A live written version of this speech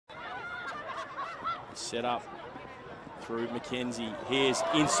Set up through Mackenzie. Here's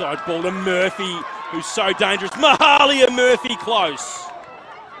inside ball to Murphy, who's so dangerous. Mahalia Murphy close.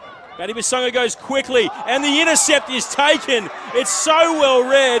 Batibasanga goes quickly, and the intercept is taken. It's so well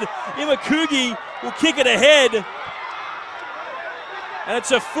read. Imakugi will kick it ahead. And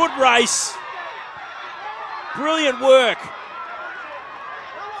it's a foot race. Brilliant work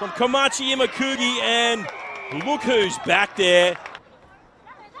from Komachi Imakugi, and look who's back there.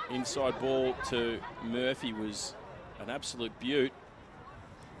 Inside ball to Murphy was an absolute beaut.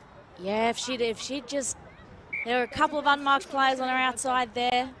 Yeah, if she'd just, there are a couple of unmarked players on her outside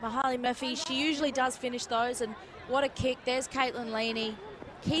there. Mahalia Murphy, she usually does finish those, and what a kick. There's Caitlin Leaney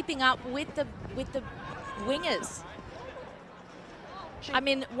keeping up with the wingers. I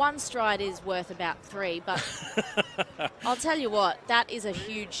mean, one stride is worth about 3, but I'll tell you what, that is a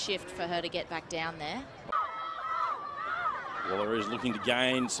huge shift for her to get back down there. Wallaroos looking to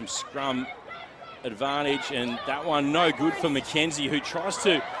gain some scrum advantage, and that one no good for Mackenzie, who tries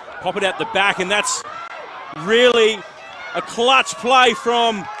to pop it out the back, and that's really a clutch play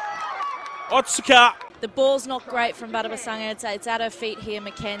from Otsuka. The ball's not great from Batibasanga. It's at her feet here,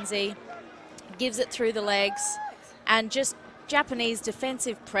 Mackenzie. Gives it through the legs, and just Japanese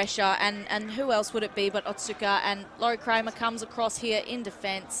defensive pressure, and who else would it be but Otsuka, and Laurie Kramer comes across here in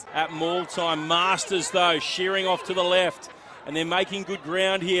defence. At maul time, Masters though shearing off to the left, and they're making good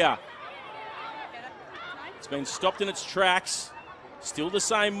ground here. It's been stopped in its tracks. Still the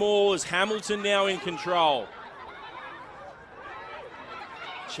same maul as Hamilton now in control.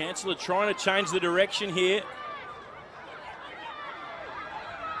 Chancellor trying to change the direction here.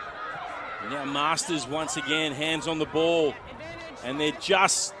 And now Masters once again, hands on the ball. And they're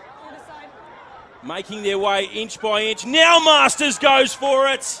just making their way inch by inch. Now Masters goes for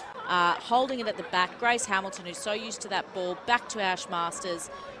it. Holding it at the back, Grace Hamilton, who's so used to that ball, back to Ash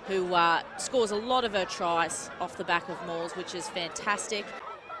Masters, who scores a lot of her tries off the back of mauls, which is fantastic.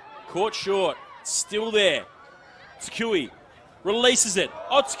 Caught short, still there. Tsukui releases it.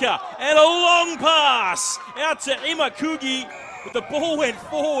 Otsuka, and a long pass out to Imakugi, but the ball went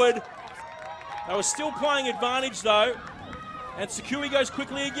forward. They were still playing advantage though, and Tsukui goes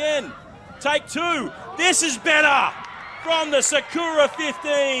quickly again. Take 2. This is better from the Sakura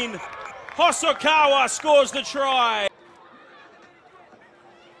 15. Hosokawa scores the try.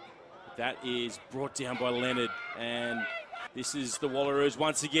 That is brought down by Leonard, and this is the Wallaroos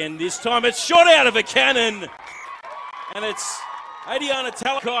once again. This time it's shot out of a cannon, and it's Adiana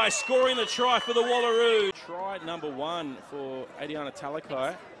Talakai scoring the try for the Wallaroos. Try number 1 for Adiana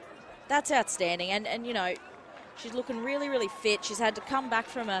Talakai. That's outstanding, and you know, she's looking really, really fit. She's had to come back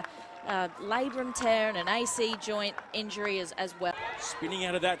from a labrum tear and an AC joint injury as well. Spinning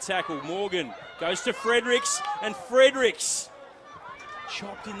out of that tackle, Morgan goes to Fredericks, and Fredericks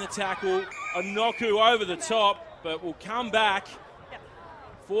chopped in the tackle. Anoku over the top, but will come back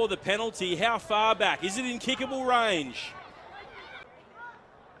for the penalty. How far back? Is it in kickable range?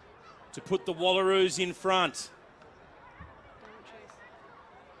 To put the Wallaroos in front.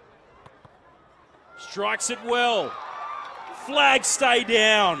 Strikes it well. Flags stay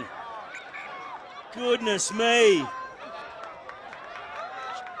down. Goodness me.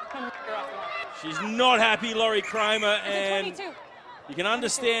 She's not happy, Laurie Kramer, and you can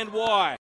understand why.